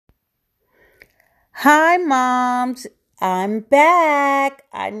Hi, moms. I'm back.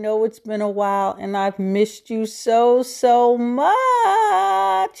 I know it's been a while and I've missed you so much.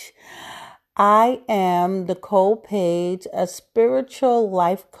 I am Nicole Page, a spiritual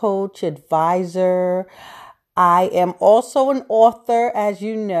life coach advisor. I am also an author, as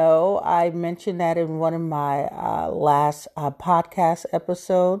you know. I mentioned that in one of my last podcast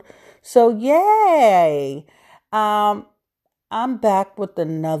episode. So, yay. Um, I'm back with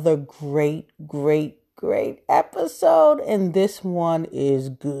another great episode, and this one is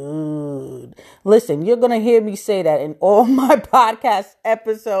good. Listen, you're going to hear me say that in all my podcast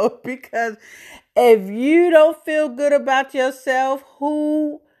episodes because if you don't feel good about yourself,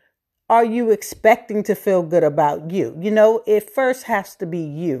 who are you expecting to feel good about you? You know, it first has to be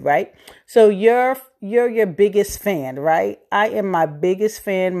you, right? So you're your biggest fan, right? I am my biggest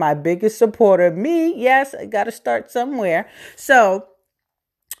fan, my biggest supporter. Me, yes, I got to start somewhere. So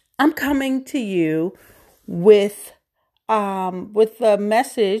I'm coming to you with a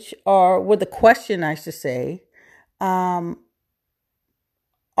message, or with a question, I should say. Um,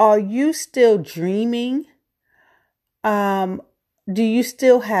 are you still dreaming? Um, do you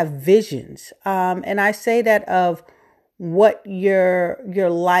still have visions? And I say that of what your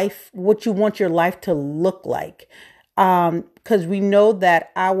life, what you want your life to look like. Because we know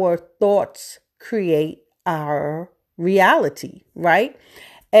that our thoughts create our reality, right?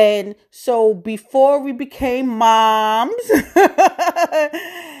 And so before we became moms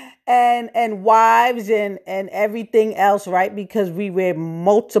and wives and everything else, right? Because we wear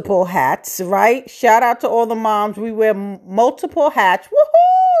multiple hats, right? Shout out to all the moms. We wear multiple hats.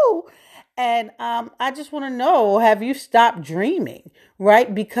 Woohoo! And I just want to know, have you stopped dreaming,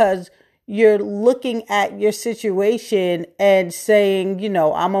 right? Because you're looking at your situation and saying, you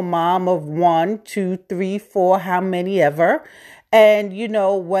know, I'm a mom of 1, 2, 3, 4, how many ever. And, you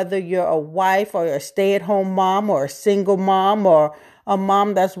know, whether you're a wife or a stay-at-home mom or a single mom or a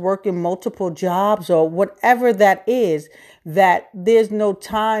mom that's working multiple jobs or whatever that is, that there's no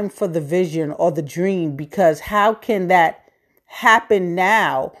time for the vision or the dream, because how can that happen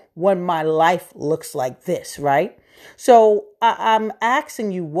now when my life looks like this, right? So I'm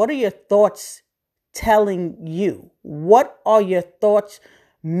asking you, what are your thoughts telling you? What are your thoughts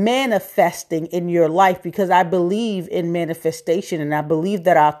manifesting in your life? Because I believe in manifestation, and I believe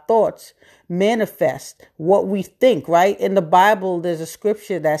that our thoughts manifest what we think, right? In the Bible, there's a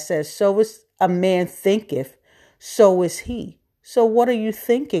scripture that says, so is a man thinketh, so is he. So what are you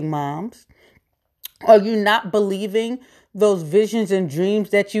thinking, moms? Are you not believing those visions and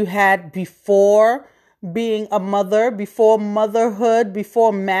dreams that you had before being a mother, before motherhood,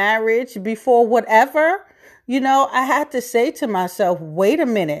 before marriage, before whatever? You know, I had to say to myself, wait a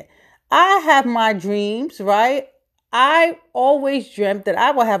minute. I have my dreams, right? I always dreamt that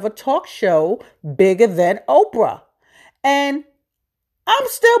I would have a talk show bigger than Oprah. And I'm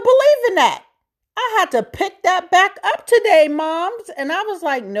still believing that. I had to pick that back up today, moms. And I was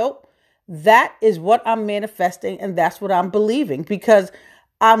like, nope, that is what I'm manifesting. And that's what I'm believing, because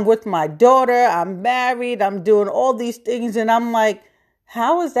I'm with my daughter. I'm married. I'm doing all these things. And I'm like,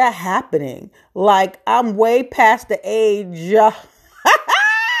 how is that happening? Like, I'm way past the age.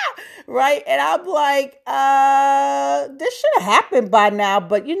 Right. And I'm like, this should have happened by now.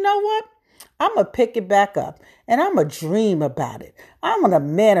 But you know what? I'm going to pick it back up and I'm going to dream about it. I'm going to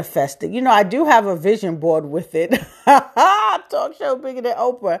manifest it. You know, I do have a vision board with it. Talk show bigger than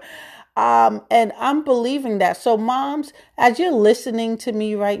Oprah. And I'm believing that. So moms, as you're listening to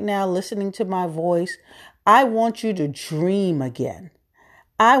me right now, listening to my voice, I want you to dream again.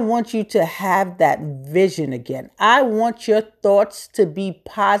 I want you to have that vision again. I want your thoughts to be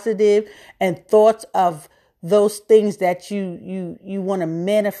positive and thoughts of those things that you want to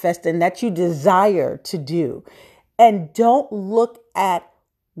manifest and that you desire to do. And don't look at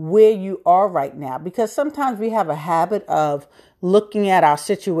where you are right now, because sometimes we have a habit of looking at our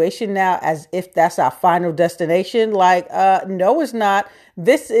situation now as if that's our final destination. Like, no, it's not.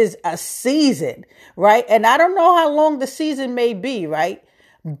 This is a season, right? And I don't know how long the season may be, right?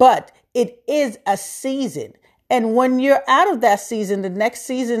 But it is a season. And when you're out of that season, the next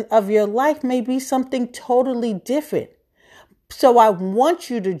season of your life may be something totally different. So I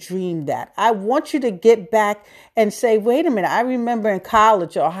want you to dream that. I want you to get back and say, wait a minute, I remember in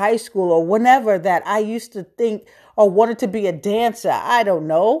college or high school or whenever that I used to think or wanted to be a dancer. I don't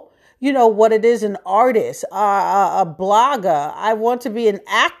know. You know what it is, an artist, a blogger. I want to be an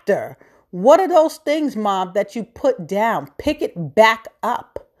actor. What are those things, mom, that you put down? Pick it back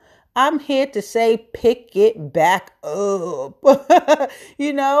up. I'm here to say, pick it back up,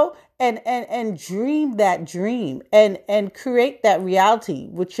 and dream that dream and create that reality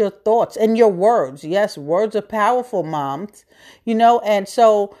with your thoughts and your words. Yes, words are powerful, moms, and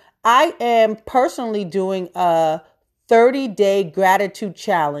so I am personally doing a 30-day gratitude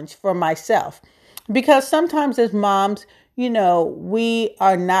challenge for myself because sometimes as moms, we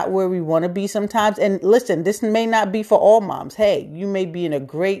are not where we want to be sometimes. And listen, this may not be for all moms. Hey, you may be in a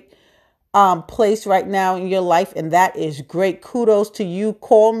great place right now in your life, and that is great. Kudos to you.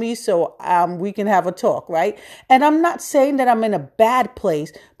 Call me so we can have a talk, right? And I'm not saying that I'm in a bad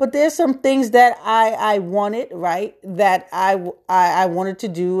place, but there's some things that I wanted, right? That I wanted to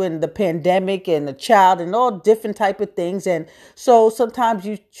do, and the pandemic and the child and all different type of things. And so sometimes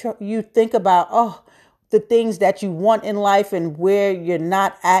you think about the things that you want in life and where you're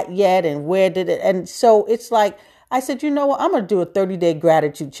not at yet, and where did it, and so it's like, I said, you know what? I'm going to do a 30-day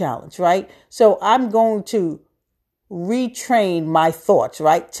gratitude challenge, right? So I'm going to retrain my thoughts,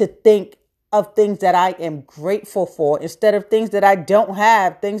 right? To think of things that I am grateful for instead of things that I don't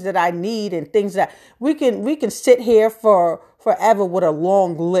have, things that I need, and things that we can sit here for forever with a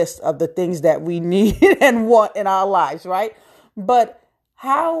long list of the things that we need and want in our lives, right? But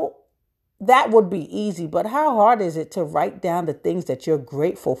how that would be easy, but how hard is it to write down the things that you're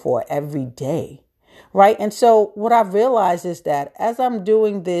grateful for every day? Right. And so what I've realized is that as I'm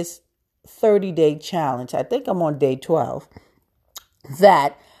doing this 30-day challenge, I think I'm on day 12,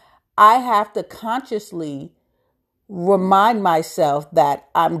 that I have to consciously remind myself that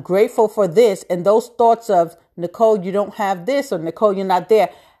I'm grateful for this. And those thoughts of, Nicole, you don't have this, or Nicole, you're not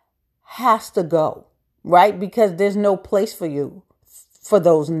there, has to go. Right. Because there's no place for you for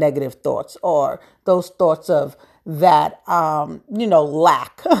those negative thoughts or those thoughts of that,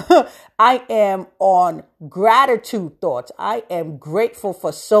 lack. I am on gratitude thoughts. I am grateful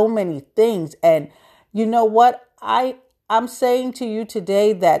for so many things. And you know what? I'm saying to you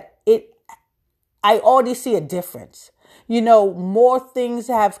today that I already see a difference. More things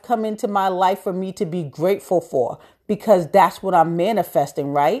have come into my life for me to be grateful for because that's what I'm manifesting,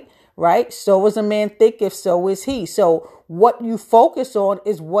 right? Right? So is a man thinketh, so is he. So what you focus on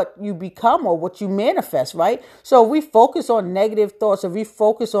is what you become or what you manifest, right? So if we focus on negative thoughts, if we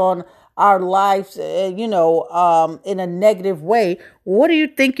focus on our lives, in a negative way, what do you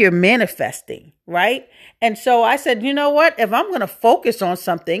think you're manifesting, right? And so I said, you know what? If I'm going to focus on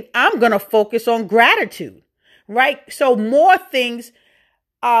something, I'm going to focus on gratitude, right? So more things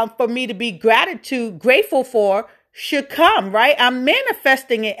for me to be grateful for should come, right? I'm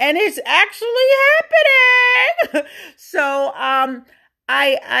manifesting it and it's actually happening. So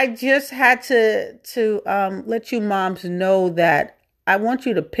I just had to let you moms know that I want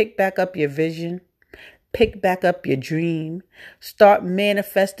you to pick back up your vision, pick back up your dream, start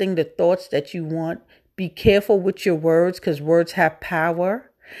manifesting the thoughts that you want. Be careful with your words because words have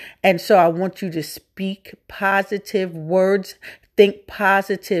power. And so I want you to speak positive words, think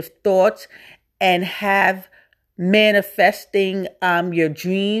positive thoughts, and have manifesting your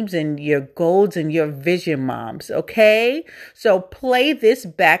dreams and your goals and your vision, moms. Okay? So play this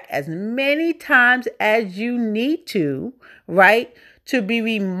back as many times as you need to, right? To be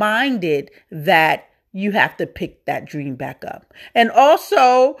reminded that you have to pick that dream back up. And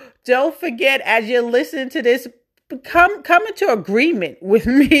also, don't forget, as you listen to this, come into agreement with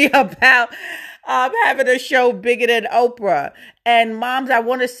me about having a show bigger than Oprah. And moms, I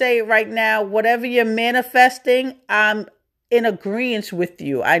want to say right now, whatever you're manifesting, I'm in agreement with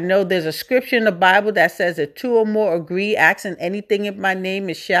you. I know there's a scripture in the Bible that says if two or more agree, asking anything in my name,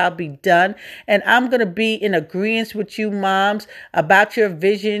 it shall be done. And I'm going to be in agreement with you, moms, about your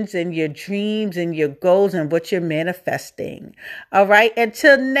visions and your dreams and your goals and what you're manifesting. All right.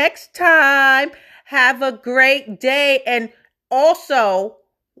 Until next time, have a great day. And also,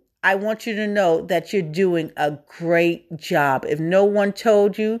 I want you to know that you're doing a great job. If no one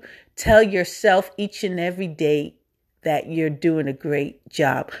told you, tell yourself each and every day that you're doing a great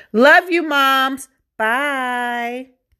job. Love you, moms. Bye.